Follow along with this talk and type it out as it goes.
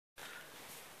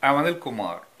I'm Anil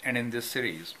Kumar, and in this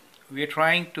series, we are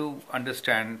trying to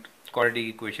understand quadratic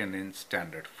equation in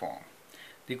standard form.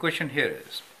 The question here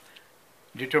is,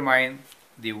 determine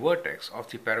the vertex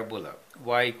of the parabola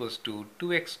y equals to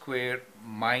 2x squared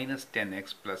minus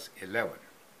 10x plus 11.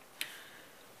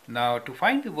 Now, to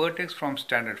find the vertex from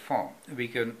standard form, we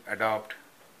can adopt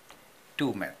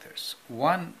two methods.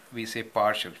 One, we say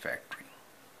partial factoring.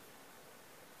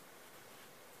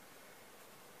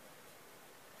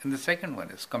 And the second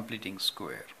one is completing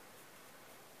square.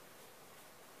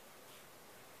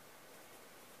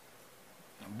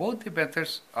 Both the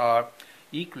methods are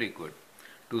equally good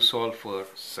to solve for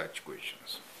such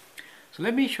questions. So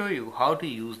let me show you how to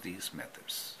use these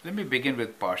methods. Let me begin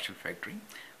with partial factoring.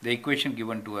 The equation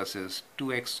given to us is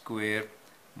 2x squared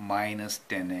minus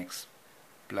 10x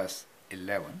plus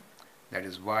 11. That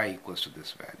is y equals to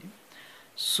this value.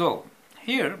 So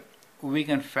here we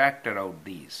can factor out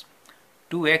these.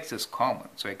 2x is common,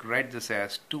 so I could write this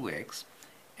as 2x,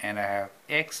 and I have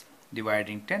x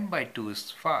dividing 10 by 2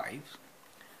 is 5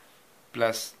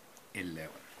 plus 11.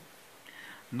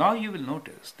 Now you will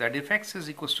notice that if x is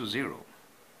equals to 0,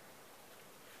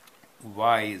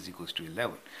 y is equals to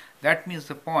 11. That means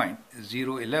the point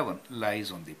 0, 11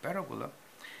 lies on the parabola.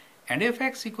 And if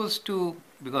x equals to,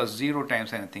 because 0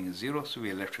 times anything is 0, so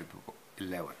we are left with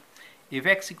 11. If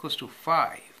x equals to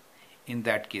 5, in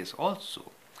that case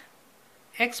also,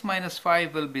 x minus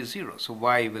 5 will be 0, so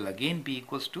y will again be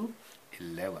equals to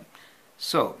 11.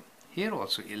 So here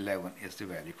also 11 is the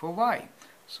value for y.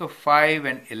 So 5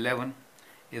 and 11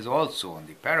 is also on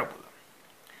the parabola.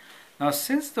 Now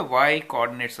since the y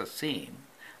coordinates are same,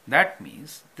 that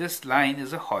means this line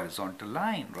is a horizontal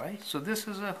line, right? So this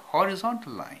is a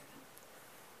horizontal line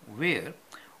where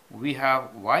we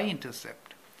have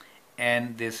y-intercept,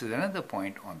 and this is another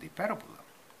point on the parabola.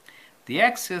 The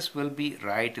axis will be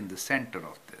right in the center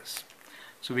of this.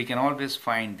 So we can always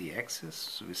find the axis.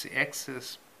 So we say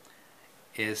axis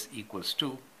is equals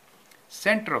to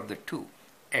center of the two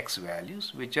x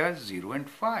values, which are 0 and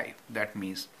 5. That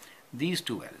means these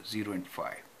two values, 0 and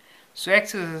 5. So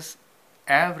x is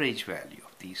average value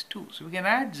of these two. So we can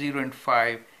add 0 and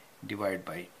 5 divided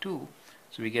by 2.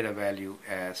 So we get a value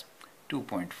as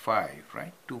 2.5,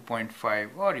 right? 2.5,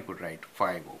 or you could write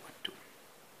 5 over 2.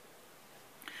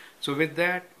 So with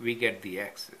that, we get the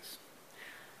axis.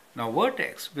 Now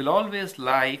vertex will always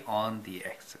lie on the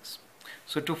axis.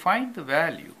 So to find the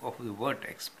value of the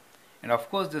vertex, and of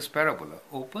course this parabola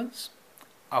opens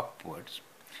upwards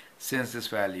since this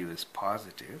value is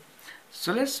positive.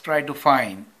 So let's try to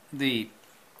find the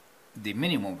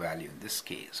minimum value in this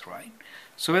case, right?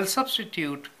 So we'll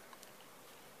substitute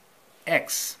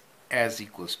x as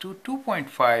equals to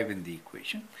 2.5 in the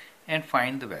equation and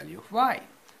find the value of y.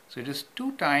 So it is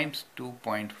 2 times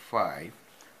 2.5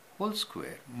 whole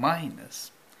square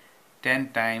minus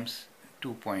 10 times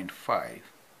 2.5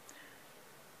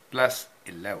 plus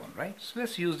 11, right? So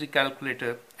let's use the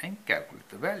calculator and calculate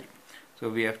the value. So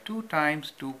we have 2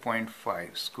 times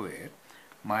 2.5 squared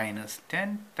minus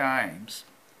 10 times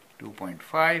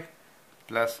 2.5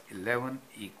 plus 11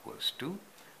 equals to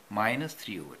minus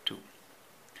 3 over 2,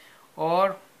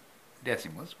 or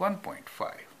decimals 1.5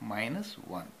 minus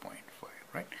 1.5,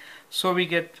 right? So we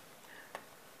get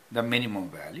the minimum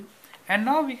value, and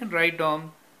now we can write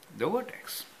down the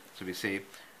vertex. So we say,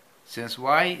 since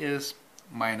y is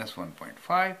minus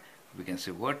 1.5, we can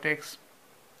say vertex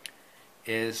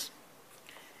is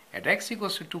at x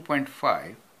equals to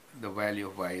 2.5, the value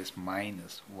of y is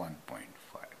minus 1.5,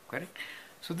 correct?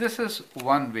 So this is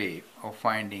one way of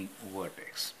finding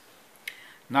vertex.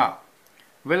 Now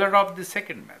we'll adopt the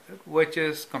second method, which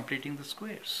is completing the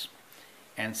squares,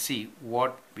 and see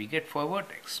what we get for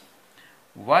vertex.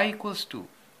 Y equals to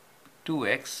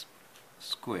 2x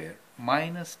squared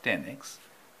minus 10x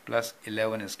plus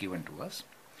 11 is given to us.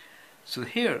 So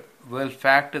here we'll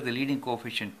factor the leading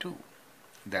coefficient 2.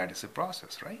 That is a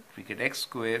process, right? We get x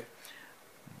squared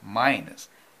minus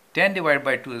 10 divided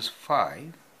by 2 is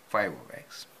 5 of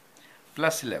x,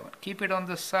 plus 11. Keep it on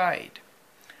the side.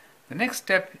 The next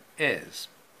step is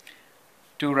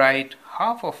to write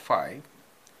half of 5,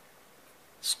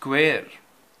 square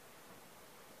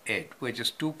it, which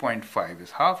is 2.5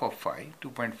 is half of 5,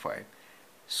 2.5,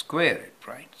 square it,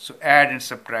 right? So add and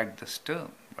subtract this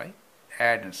term, right?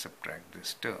 Add and subtract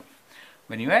this term.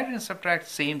 When you add and subtract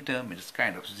same term, it is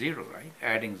kind of 0, right?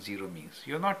 Adding 0 means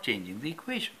you're not changing the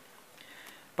equation.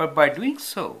 But by doing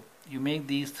so, you make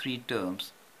these three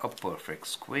terms a perfect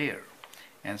square.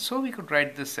 And so we could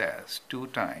write this as 2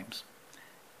 times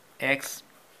x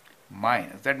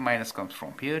minus, that minus comes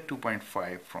from here,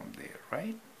 2.5 from there,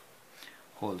 right?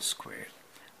 Whole square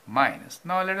minus,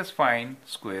 now let us find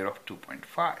square of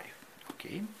 2.5.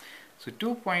 Okay, so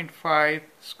 2.5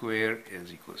 square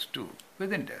is equals to,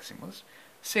 within decimals,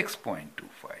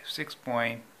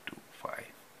 6.25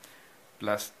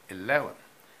 plus 11.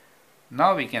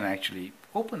 Now we can actually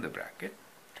open the bracket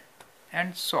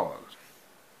and solve.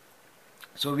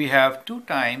 So we have 2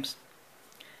 times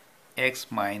x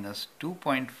minus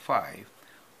 2.5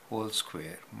 whole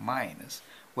square minus,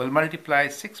 we'll multiply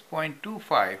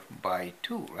 6.25 by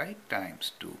 2, right,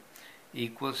 times 2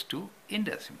 equals to, in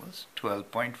decimals,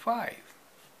 12.5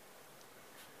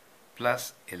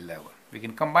 plus 11. We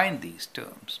can combine these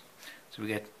terms. So we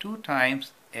get 2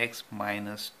 times x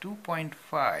minus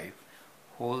 2.5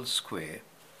 whole square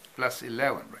plus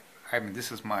 11, right? I mean,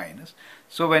 this is minus.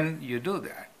 So when you do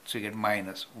that, so you get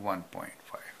minus 1.5,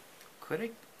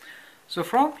 correct? So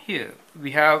from here,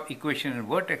 we have equation in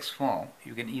vertex form.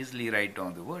 You can easily write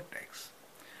down the vertex.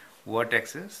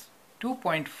 Vertex is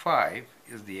 2.5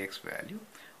 is the x value,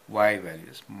 y value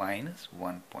is minus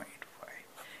 1.5.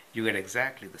 You get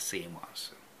exactly the same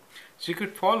answer. So you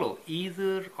could follow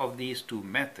either of these two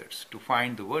methods to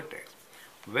find the vertex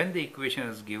when the equation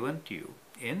is given to you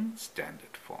in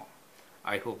standard form.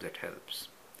 I hope that helps.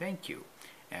 Thank you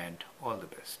and all the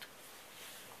best.